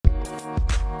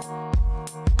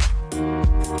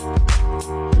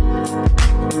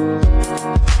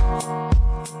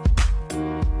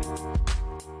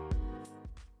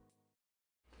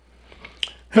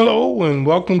Hello and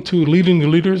welcome to Leading the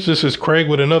Leaders. This is Craig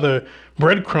with another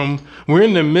breadcrumb. We're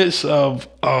in the midst of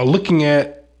looking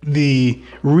at the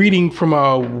reading from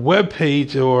our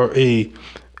webpage or a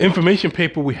information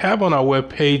paper we have on our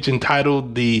webpage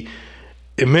entitled The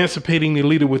Emancipating the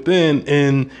Leader Within.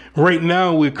 And right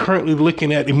now we're currently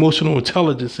looking at emotional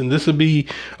intelligence, and this will be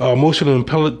emotional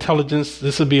intelligence.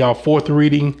 This will be our fourth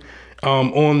reading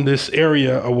on this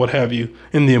area or what have you,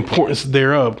 and the importance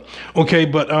thereof. Okay,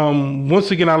 but once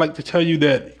again, I'd like to tell you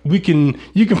that you can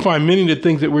find many of the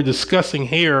things that we're discussing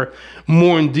here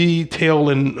more in detail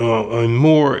and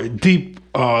more deep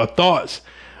thoughts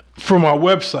from our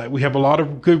website. We have a lot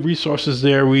of good resources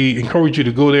there. We encourage you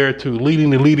to go there to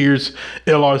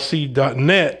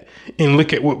leadingtheleaderslrc.net and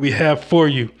look at what we have for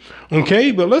you.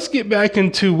 Okay, but let's get back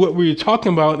into what we were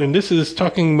talking about, and this is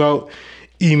talking about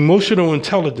emotional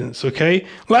intelligence. Okay,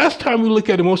 last time we looked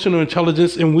at emotional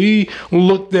intelligence and we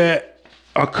looked at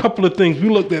a couple of things. We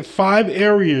looked at 5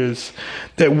 areas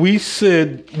that we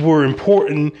said were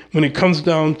important when it comes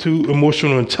down to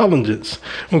emotional intelligence.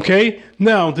 Okay,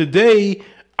 now today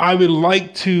I would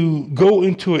like to go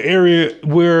into an area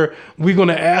where we're going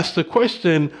to ask the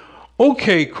question,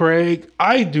 okay, Craig,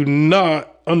 I do not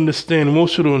understand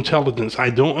emotional intelligence.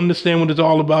 I don't understand what it's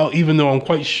all about, even though I'm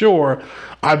quite sure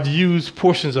I've used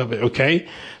portions of it. Okay.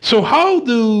 So how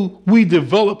do we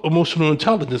develop emotional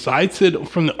intelligence? I said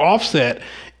from the offset,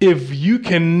 if you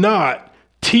cannot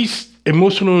teach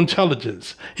emotional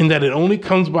intelligence and that it only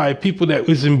comes by people that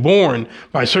isn't born,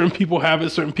 by certain people have it,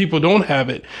 certain people don't have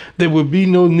it, there would be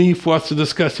no need for us to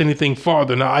discuss anything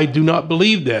farther. Now, I do not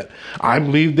believe that. I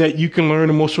believe that you can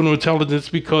learn emotional intelligence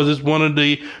because it's one of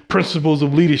the principles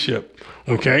of leadership.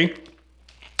 Okay.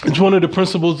 It's one of the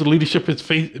principles that leadership is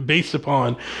based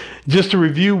upon. Just to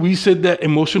review, we said that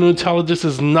emotional intelligence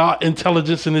is not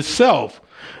intelligence in itself,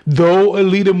 though a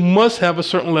leader must have a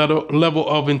certain level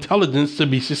of intelligence to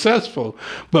be successful.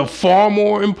 But far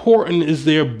more important is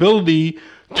their ability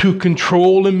to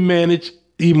control and manage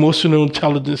the emotional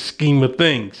intelligence scheme of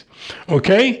things.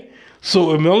 Okay?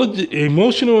 So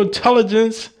emotional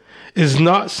intelligence is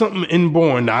not something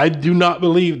inborn. I do not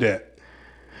believe that.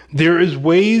 There is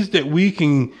ways that we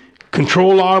can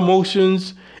control our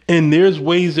emotions, and there's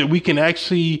ways that we can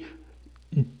actually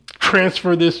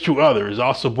transfer this to others,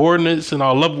 our subordinates and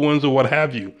our loved ones or what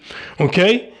have you.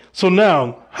 Okay? So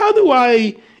now, how do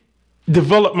I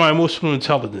develop my emotional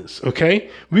intelligence? Okay?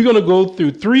 We're going to go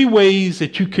through 3 ways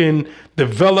that you can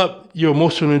develop your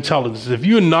emotional intelligence. If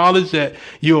you acknowledge that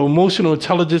your emotional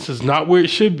intelligence is not where it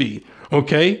should be,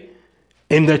 okay,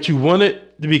 and that you want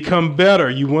it to become better,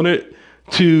 you want it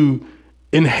to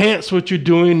enhance what you're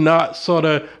doing, not sort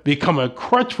of become a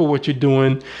crutch for what you're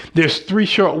doing, there's 3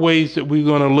 short ways that we're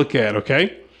going to look at,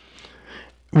 okay?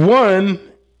 One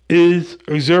is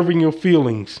observing your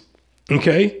feelings,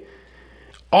 okay?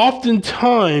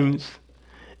 Oftentimes,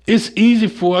 it's easy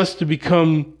for us to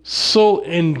become so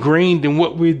ingrained in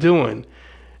what we're doing.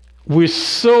 We're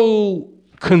so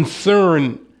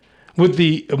concerned with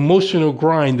the emotional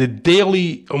grind, the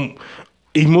daily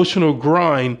emotional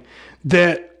grind,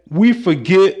 that we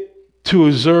forget to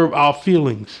observe our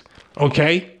feelings.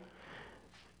 Okay?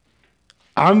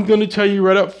 I'm going to tell you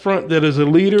right up front that as a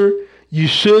leader, you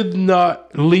should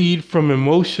not lead from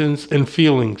emotions and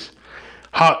feelings.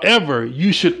 However,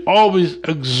 you should always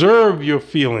observe your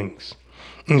feelings.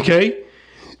 Okay?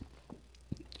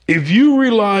 If you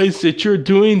realize that you're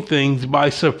doing things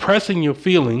by suppressing your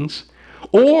feelings,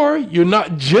 or you're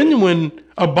not genuine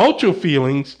about your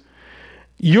feelings,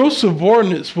 your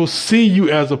subordinates will see you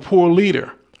as a poor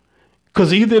leader,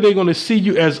 because either they're going to see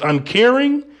you as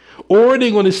uncaring or they're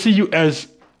going to see you as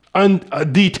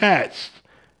detached.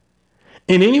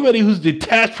 And anybody who's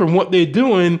detached from what they're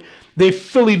doing, they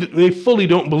fully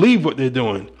don't believe what they're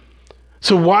doing.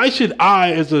 So why should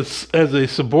I, as a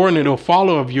subordinate or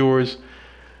follower of yours,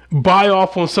 buy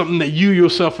off on something that you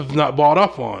yourself have not bought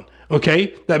off on?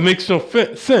 Okay, that makes no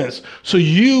sense. So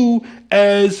you,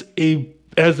 as a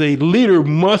leader,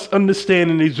 must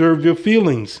understand and observe your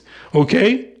feelings.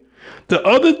 Okay? The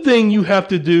other thing you have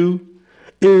to do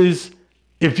is,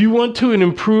 if you want to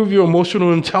improve your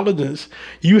emotional intelligence,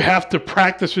 you have to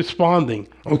practice responding.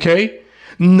 Okay?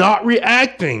 Not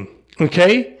reacting.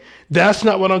 Okay? That's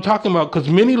not what I'm talking about, because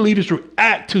many leaders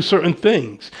react to certain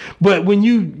things. But when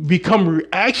you become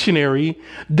reactionary,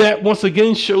 that once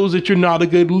again shows that you're not a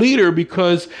good leader,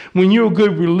 because when you're a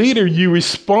good leader, you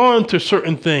respond to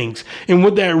certain things. And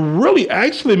what that really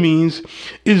actually means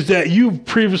is that you've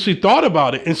previously thought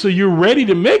about it, and so you're ready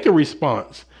to make a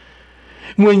response.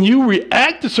 When you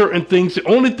react to certain things, the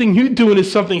only thing you're doing is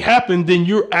something happened, then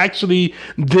you're actually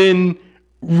then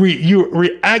you're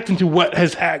reacting to what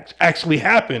has actually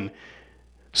happened.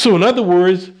 So in other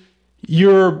words,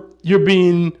 you're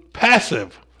being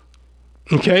passive.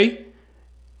 Okay?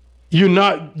 You're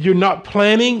not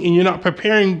planning and you're not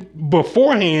preparing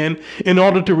beforehand in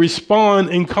order to respond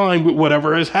in kind with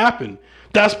whatever has happened.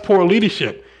 That's poor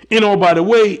leadership. And oh, by the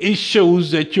way, it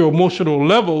shows that your emotional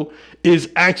level is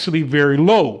actually very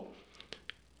low.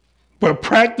 But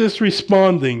practice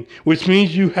responding, which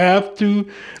means you have to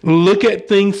look at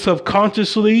things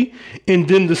subconsciously and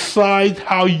then decide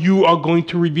how you are going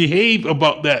to behave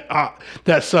about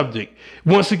that subject.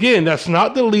 Once again, that's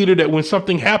not the leader that when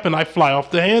something happened, I fly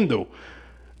off the handle.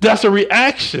 That's a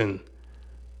reaction.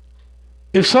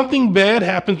 If something bad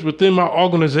happens within my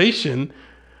organization,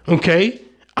 okay,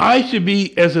 I should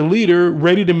be, as a leader,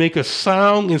 ready to make a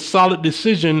sound and solid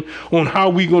decision on how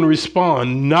we're going to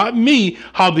respond. Not me,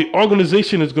 how the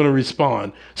organization is going to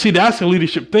respond. See, that's the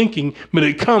leadership thinking, but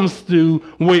it comes through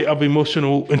way of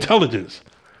emotional intelligence.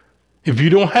 If you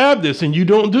don't have this and you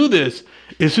don't do this,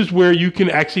 this is where you can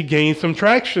actually gain some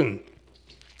traction.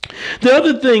 The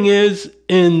other thing is,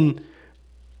 in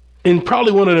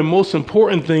probably one of the most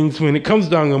important things when it comes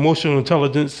down to emotional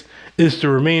intelligence, is to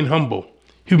remain humble.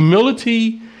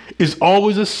 Humility is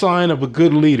always a sign of a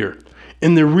good leader.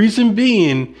 And the reason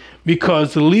being,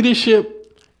 because the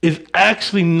leadership is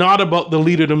actually not about the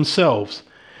leader themselves.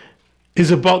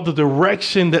 It's about the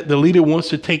direction that the leader wants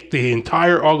to take the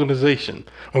entire organization.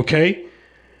 Okay?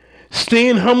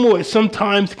 Staying humble at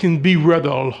sometimes can be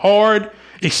rather hard,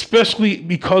 especially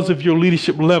because of your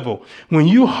leadership level. When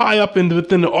you high up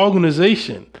within the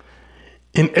organization,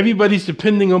 and everybody's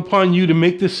depending upon you to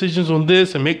make decisions on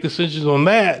this and make decisions on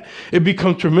that, it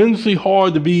becomes tremendously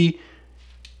hard to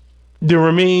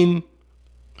remain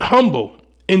humble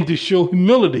and to show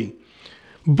humility.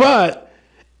 But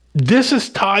this is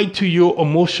tied to your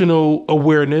emotional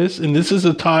awareness, and this is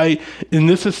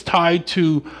tied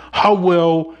to how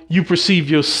well you perceive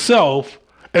yourself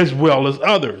as well as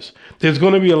others. There's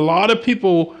going to be a lot of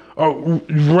people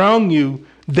around you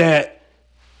that,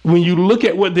 when you look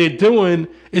at what they're doing,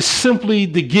 it's simply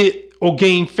to get or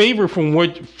gain favor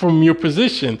from your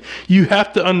position. You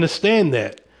have to understand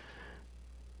that,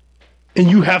 and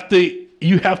you have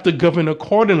to govern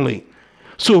accordingly.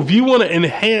 So if you want to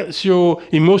enhance your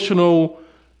emotional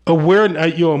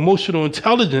awareness, your emotional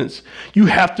intelligence, you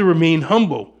have to remain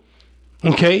humble.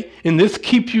 Okay, and this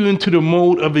keeps you into the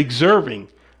mode of observing,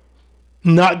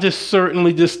 not just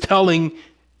telling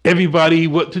everybody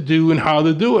what to do and how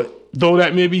to do it. Though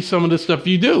that may be some of the stuff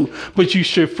you do, but you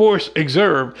should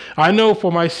observe. I know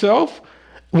for myself,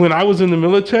 when I was in the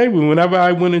military, whenever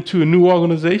I went into a new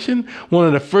organization, one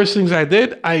of the first things I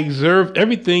did, I observed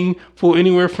everything for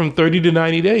anywhere from 30 to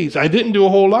 90 days. I didn't do a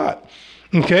whole lot.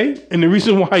 Okay. And the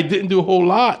reason why I didn't do a whole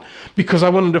lot, because I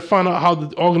wanted to find out how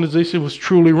the organization was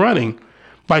truly running.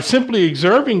 By simply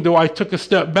observing, though, I took a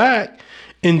step back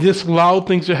and just allowed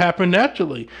things to happen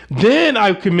naturally. Then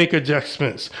I could make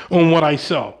adjustments on what I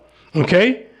saw.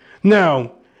 Okay.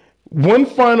 Now, one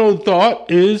final thought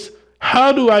is,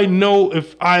 how do I know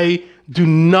if I do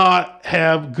not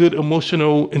have good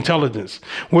emotional intelligence?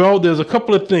 Well, there's a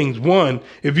couple of things. One,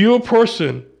 if you're a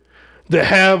person that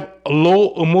have a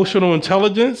low emotional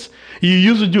intelligence, you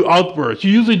usually do outbursts.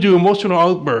 You usually do emotional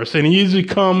outbursts, and you usually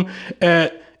come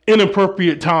at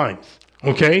inappropriate times.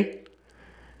 Okay.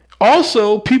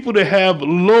 Also, people that have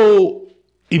low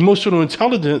emotional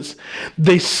intelligence,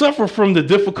 they suffer from the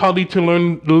difficulty to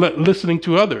learn listening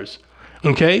to others.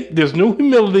 Okay, there's no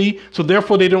humility, so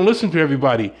therefore they don't listen to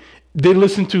everybody. They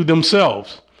listen to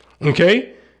themselves.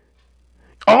 Okay.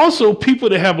 Also, people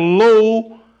that have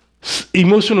low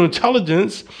emotional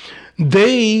intelligence,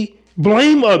 they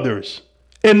blame others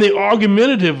and they're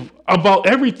argumentative about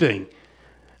everything.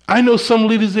 I know some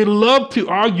leaders, they love to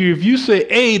argue. If you say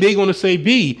A, they're going to say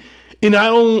B. And I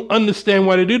don't understand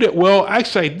why they do that. Well,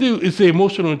 actually, I do. It's the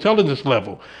emotional intelligence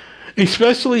level,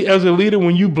 especially as a leader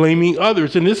when you're blaming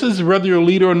others. And this is whether you're a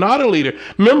leader or not a leader.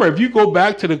 Remember, if you go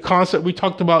back to the concept we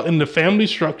talked about in the family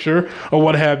structure or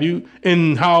what have you,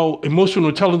 and how emotional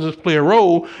intelligence play a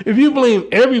role, if you blame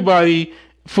everybody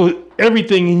for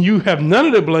everything and you have none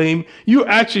of the blame, you're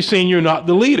actually saying you're not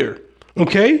the leader.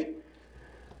 Okay?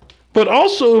 But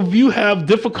also, if you have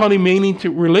difficulty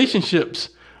maintaining relationships,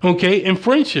 okay, and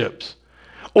friendships,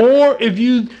 or if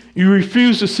you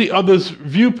refuse to see others'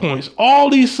 viewpoints, all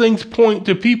these things point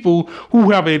to people who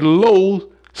have a low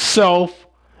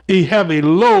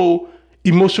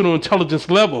emotional intelligence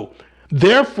level.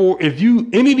 Therefore, if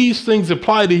any of these things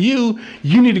apply to you,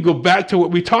 you need to go back to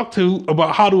what we talked to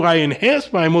about how do I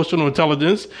enhance my emotional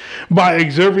intelligence by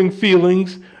observing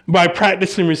feelings, by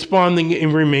practicing responding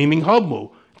and remaining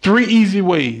humble. 3 easy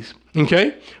ways.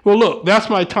 Okay. Well, look, that's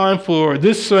my time for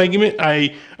this segment.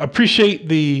 I appreciate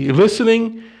the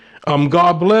listening.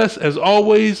 God bless as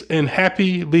always, and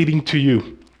happy leading to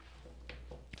you.